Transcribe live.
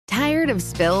of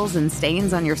spills and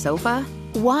stains on your sofa?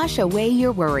 Wash away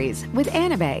your worries with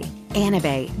Anabay.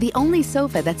 Anabay, the only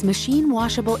sofa that's machine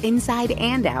washable inside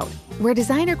and out, where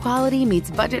designer quality meets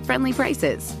budget-friendly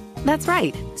prices. That's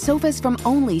right, sofas from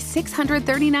only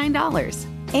 $639.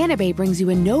 Anabay brings you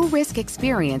a no-risk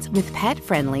experience with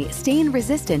pet-friendly,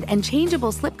 stain-resistant, and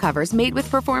changeable slipcovers made with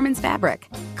performance fabric,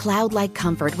 cloud-like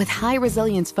comfort with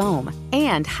high-resilience foam,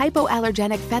 and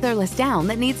hypoallergenic featherless down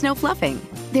that needs no fluffing.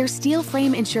 Their steel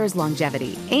frame ensures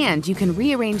longevity, and you can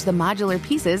rearrange the modular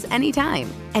pieces anytime.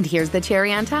 And here's the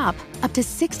cherry on top, up to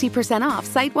 60% off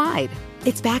site-wide.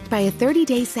 It's backed by a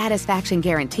 30-day satisfaction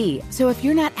guarantee, so if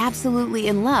you're not absolutely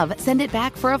in love, send it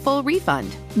back for a full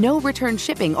refund. No return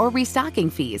shipping or restocking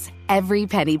fees. Every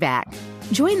penny back.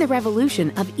 Join the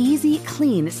revolution of easy,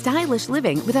 clean, stylish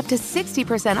living with up to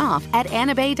 60% off at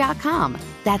anabay.com.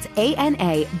 That's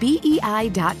ANABEI.com.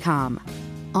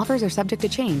 Offers are subject to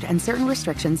change and certain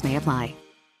restrictions may apply.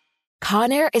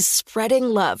 Conair is spreading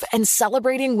love and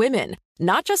celebrating women,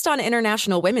 not just on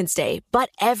International Women's Day, but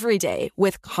every day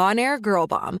with Conair Girl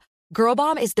Bomb. Girl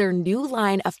Bomb is their new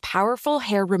line of powerful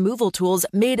hair removal tools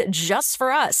made just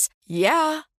for us.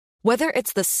 Yeah. Whether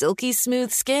it's the silky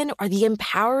smooth skin or the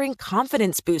empowering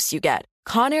confidence boost you get,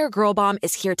 Conair Girl Bomb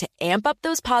is here to amp up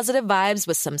those positive vibes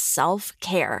with some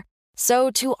self-care. So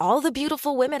to all the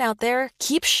beautiful women out there,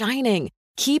 keep shining,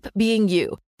 keep being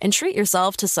you, and treat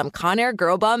yourself to some Conair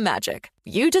Girl Bomb magic.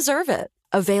 You deserve it.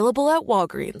 Available at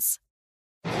Walgreens.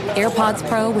 AirPods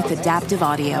Pro with adaptive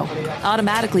audio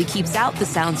automatically keeps out the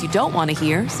sounds you don't want to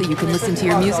hear so you can listen to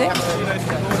your music,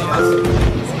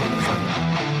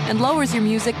 and lowers your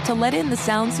music to let in the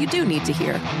sounds you do need to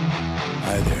hear.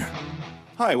 Hi there.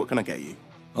 Hi, what can I get you?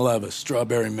 I'll have a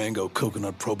strawberry mango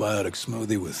coconut probiotic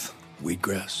smoothie with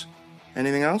wheatgrass.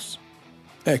 Anything else?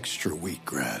 Extra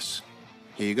wheatgrass.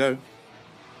 Here you go.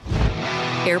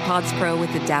 AirPods Pro with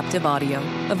adaptive audio.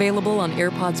 Available on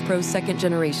AirPods Pro 2nd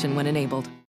generation when enabled.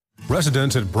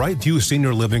 Residents at Brightview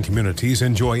Senior Living Communities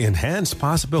enjoy enhanced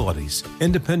possibilities,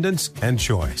 independence, and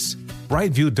choice.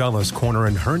 Brightview Dulles Corner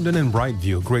in Herndon and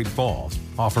Brightview Great Falls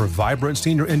offer vibrant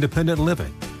senior independent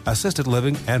living, assisted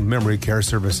living, and memory care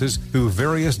services through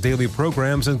various daily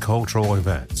programs and cultural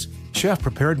events.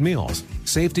 Chef-prepared meals,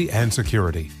 safety and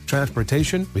security,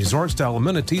 transportation, resort-style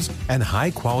amenities, and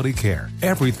high-quality care.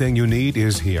 Everything you need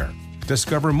is here.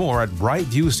 Discover more at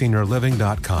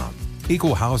brightviewseniorliving.com.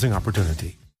 Equal housing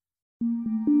opportunity.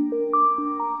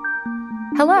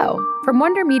 Hello. From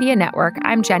Wonder Media Network,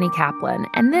 I'm Jenny Kaplan,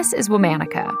 and this is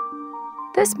Womanica.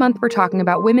 This month, we're talking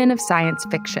about women of science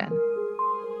fiction.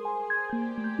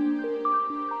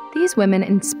 These women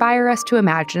inspire us to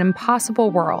imagine impossible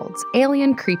worlds,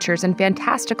 alien creatures, and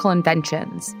fantastical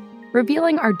inventions,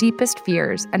 revealing our deepest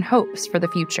fears and hopes for the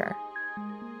future.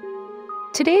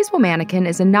 Today's Womanican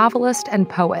is a novelist and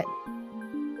poet.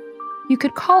 You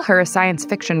could call her a science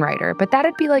fiction writer, but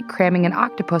that'd be like cramming an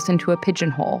octopus into a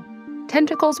pigeonhole.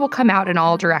 Tentacles will come out in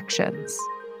all directions.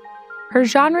 Her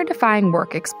genre-defying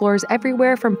work explores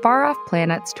everywhere from far-off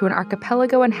planets to an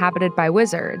archipelago inhabited by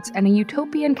wizards and a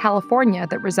utopian California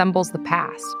that resembles the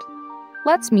past.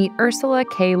 Let's meet Ursula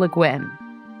K. Le Guin.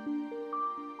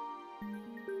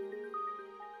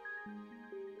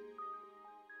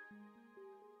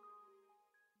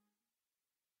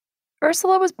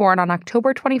 Ursula was born on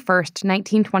October 21,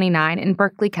 1929, in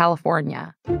Berkeley,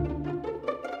 California.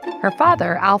 Her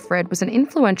father, Alfred, was an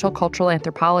influential cultural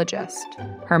anthropologist.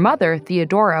 Her mother,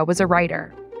 Theodora, was a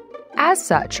writer. As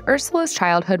such, Ursula's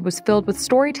childhood was filled with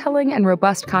storytelling and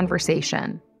robust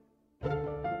conversation.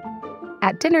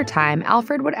 At dinner time,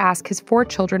 Alfred would ask his 4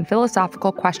 children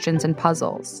philosophical questions and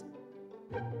puzzles.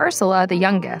 Ursula, the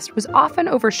youngest, was often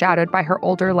overshadowed by her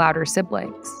older, louder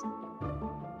siblings.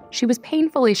 She was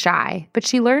painfully shy, but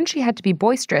she learned she had to be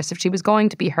boisterous if she was going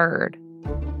to be heard.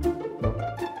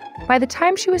 By the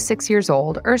time she was 6 years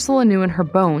old, Ursula knew in her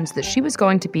bones that she was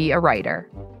going to be a writer.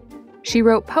 She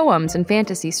wrote poems and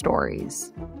fantasy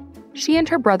stories. She and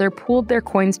her brother pooled their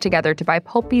coins together to buy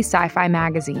pulpy sci-fi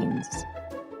magazines.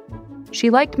 She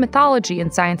liked mythology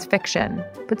and science fiction,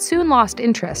 but soon lost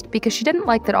interest because she didn't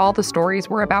like that all the stories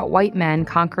were about white men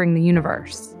conquering the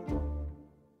universe.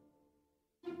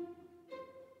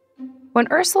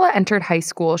 When Ursula entered high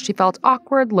school, she felt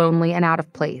awkward, lonely, and out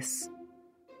of place.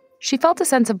 She felt a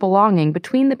sense of belonging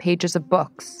between the pages of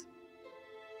books.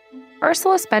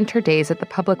 Ursula spent her days at the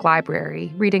public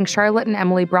library, reading Charlotte and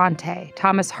Emily Bronte,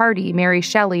 Thomas Hardy, Mary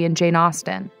Shelley, and Jane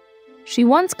Austen. She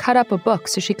once cut up a book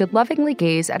so she could lovingly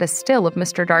gaze at a still of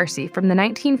Mr. Darcy from the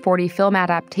 1940 film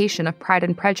adaptation of Pride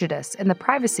and Prejudice in the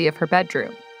privacy of her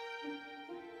bedroom.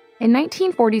 In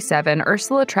 1947,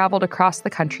 Ursula traveled across the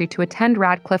country to attend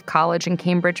Radcliffe College in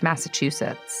Cambridge,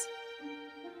 Massachusetts.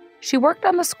 She worked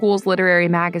on the school's literary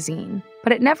magazine,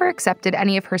 but it never accepted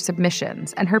any of her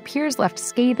submissions, and her peers left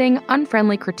scathing,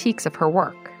 unfriendly critiques of her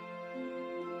work.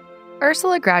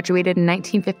 Ursula graduated in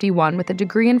 1951 with a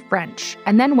degree in French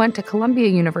and then went to Columbia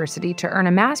University to earn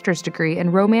a master's degree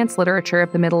in Romance literature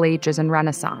of the Middle Ages and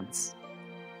Renaissance.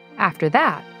 After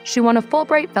that, she won a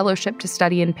Fulbright Fellowship to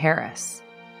study in Paris.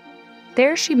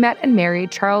 There she met and married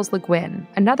Charles Le Guin,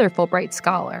 another Fulbright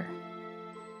scholar.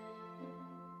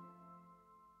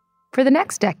 For the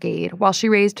next decade, while she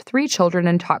raised 3 children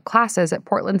and taught classes at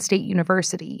Portland State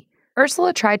University,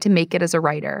 Ursula tried to make it as a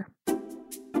writer.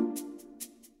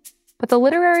 But the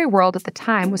literary world at the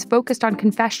time was focused on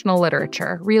confessional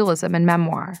literature, realism, and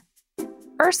memoir.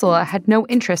 Ursula had no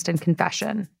interest in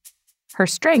confession. Her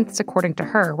strengths, according to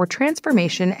her, were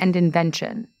transformation and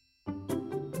invention.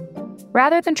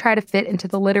 Rather than try to fit into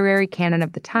the literary canon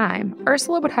of the time,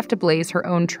 Ursula would have to blaze her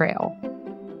own trail.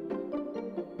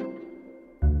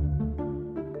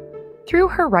 Through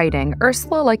her writing,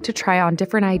 Ursula liked to try on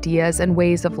different ideas and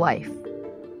ways of life.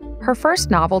 Her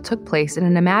first novel took place in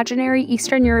an imaginary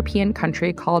Eastern European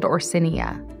country called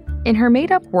Orsiniya. In her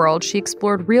made-up world, she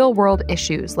explored real-world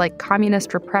issues like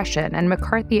communist repression and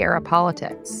McCarthy-era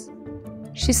politics.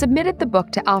 She submitted the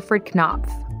book to Alfred Knopf,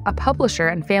 a publisher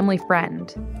and family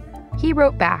friend. He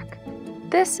wrote back,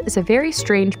 "This is a very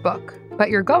strange book, but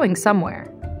you're going somewhere."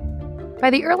 By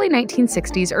the early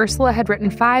 1960s, Ursula had written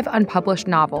 5 unpublished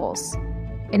novels.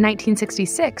 In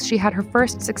 1966, she had her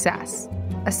first success,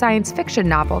 a science fiction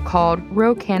novel called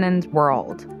Ro Cannon's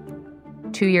World.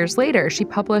 2 years later, she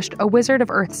published A Wizard of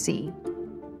Earthsea.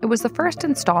 It was the first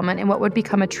installment in what would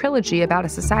become a trilogy about a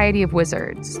society of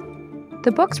wizards.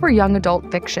 The books were young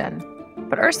adult fiction,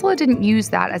 but Ursula didn't use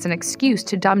that as an excuse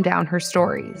to dumb down her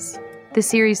stories. The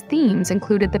series' themes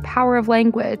included the power of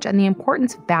language and the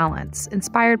importance of balance,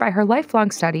 inspired by her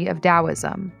lifelong study of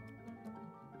Taoism.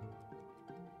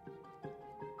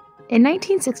 In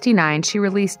 1969, she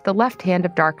released The Left Hand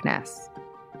of Darkness.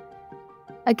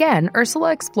 Again,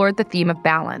 Ursula explored the theme of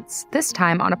balance, this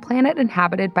time on a planet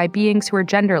inhabited by beings who are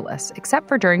genderless, except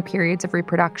for during periods of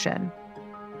reproduction.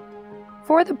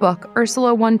 For the book,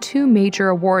 Ursula won 2 major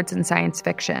awards in science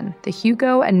fiction, the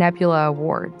Hugo and Nebula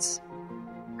Awards.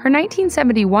 Her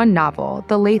 1971 novel,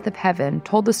 The Lathe of Heaven,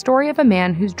 told the story of a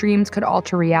man whose dreams could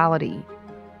alter reality.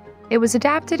 It was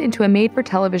adapted into a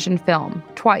made-for-television film,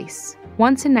 twice,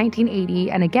 once in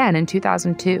 1980 and again in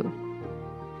 2002.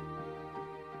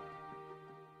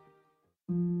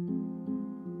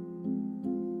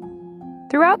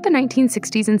 Throughout the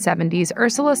 1960s and 70s,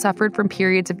 Ursula suffered from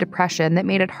periods of depression that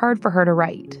made it hard for her to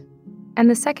write. And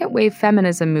the second-wave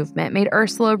feminism movement made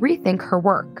Ursula rethink her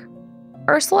work.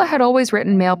 Ursula had always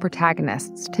written male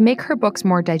protagonists to make her books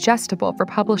more digestible for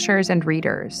publishers and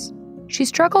readers. She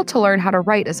struggled to learn how to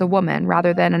write as a woman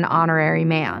rather than an honorary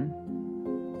man.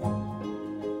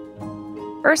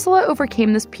 Ursula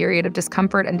overcame this period of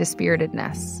discomfort and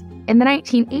dispiritedness. In the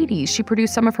 1980s, she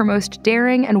produced some of her most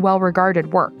daring and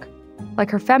well-regarded work, like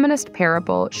her feminist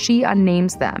parable, She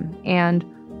Unnames Them, and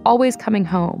Always Coming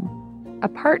Home, a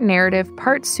part narrative,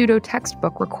 part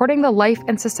pseudo-textbook recording the life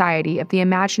and society of the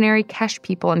imaginary Kesh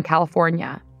people in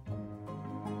California.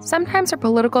 Sometimes her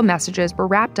political messages were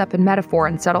wrapped up in metaphor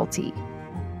and subtlety.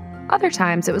 Other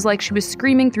times, it was like she was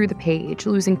screaming through the page,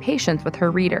 losing patience with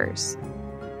her readers.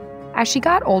 As she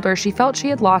got older, she felt she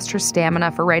had lost her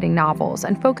stamina for writing novels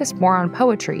and focused more on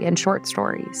poetry and short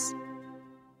stories.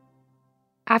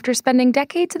 After spending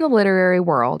decades in the literary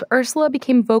world, Ursula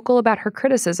became vocal about her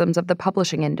criticisms of the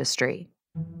publishing industry.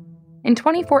 In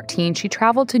 2014, she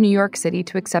traveled to New York City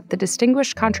to accept the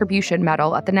Distinguished Contribution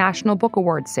Medal at the National Book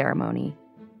Awards ceremony.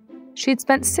 She had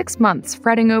spent 6 months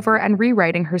fretting over and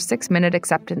rewriting her 6-minute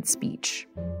acceptance speech.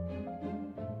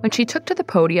 When she took to the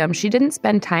podium, she didn't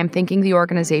spend time thanking the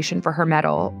organization for her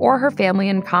medal or her family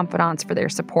and confidants for their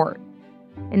support.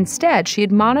 Instead, she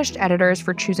admonished editors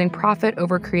for choosing profit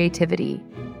over creativity.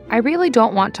 "I really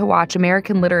don't want to watch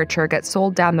American literature get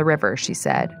sold down the river," she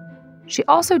said. She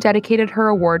also dedicated her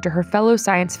award to her fellow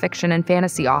science fiction and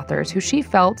fantasy authors who she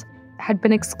felt had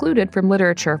been excluded from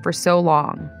literature for so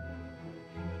long.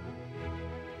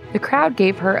 The crowd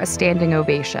gave her a standing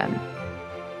ovation.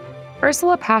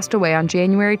 Ursula passed away on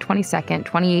January 22,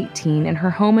 2018, in her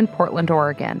home in Portland,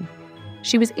 Oregon.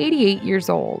 She was 88 years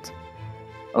old.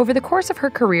 Over the course of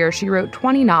her career, she wrote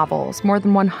 20 novels, more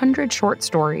than 100 short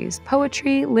stories,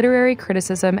 poetry, literary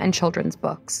criticism, and children's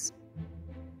books.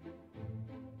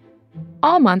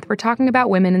 All month, we're talking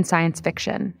about women in science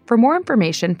fiction. For more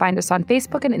information, find us on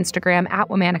Facebook and Instagram at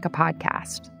Womanica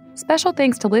Podcast. Special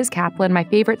thanks to Liz Kaplan, my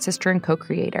favorite sister and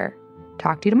co-creator.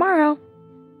 Talk to you tomorrow.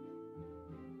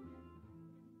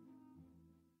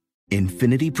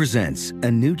 Infiniti presents a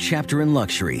new chapter in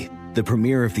luxury, the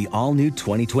premiere of the all-new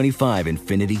 2025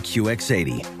 Infiniti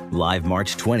QX80, live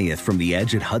March 20th from the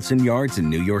Edge at Hudson Yards in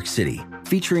New York City,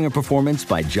 featuring a performance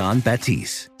by John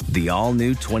Batiste. The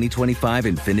all-new 2025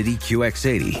 Infiniti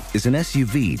QX80 is an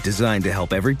SUV designed to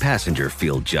help every passenger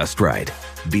feel just right.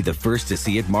 Be the first to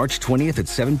see it March 20th at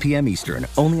 7 p.m. Eastern,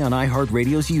 only on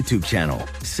iHeartRadio's YouTube channel.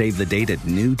 Save the date at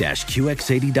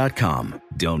new-QX80.com.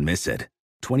 Don't miss it.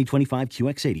 2025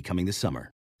 QX80 coming this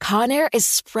summer. Conair is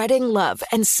spreading love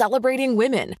and celebrating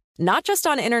women, not just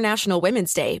on International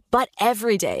Women's Day, but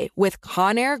every day with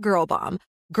Conair Girl Bomb.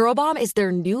 Girl Bomb is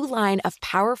their new line of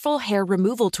powerful hair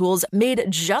removal tools made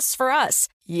just for us.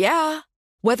 Yeah.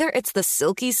 Whether it's the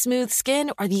silky smooth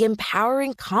skin or the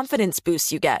empowering confidence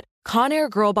boost you get, Conair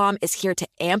Girl Bomb is here to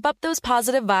amp up those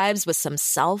positive vibes with some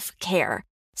self-care.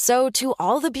 So to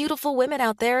all the beautiful women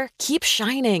out there, keep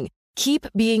shining, keep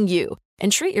being you,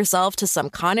 and treat yourself to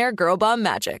some Conair Girl Bomb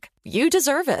magic. You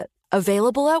deserve it.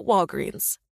 Available at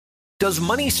Walgreens. Does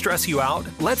money stress you out?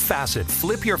 Let Facet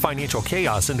flip your financial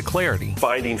chaos into clarity.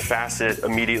 Finding Facet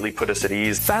immediately put us at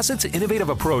ease. Facet's innovative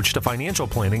approach to financial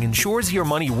planning ensures your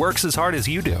money works as hard as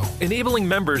you do, enabling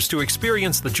members to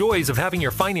experience the joys of having your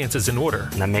finances in order.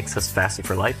 And that makes us Facet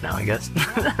for life now, I guess.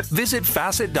 Visit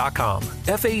Facet.com,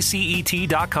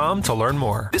 FACET.com to learn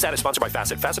more. This ad is sponsored by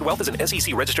Facet. Facet Wealth is an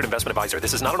SEC registered investment advisor.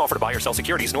 This is not an offer to buy or sell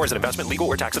securities, nor is it investment, legal,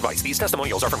 or tax advice. These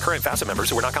testimonials are from current Facet members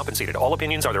who are not compensated. All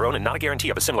opinions are their own and not a guarantee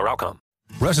of a similar outcome.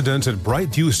 Residents at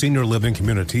Brightview Senior Living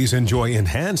Communities enjoy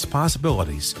enhanced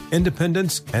possibilities,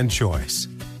 independence, and choice.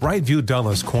 Brightview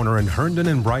Dulles Corner in Herndon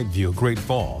and Brightview, Great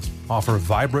Falls, offer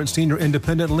vibrant senior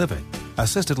independent living,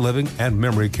 assisted living, and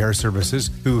memory care services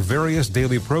through various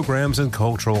daily programs and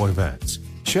cultural events.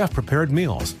 Chef-prepared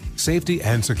meals, safety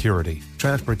and security,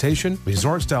 transportation,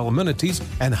 resort-style amenities,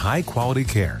 and high-quality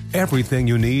care. Everything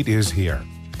you need is here.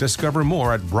 Discover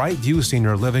more at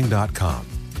brightviewseniorliving.com.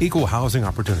 Equal housing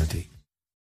opportunity.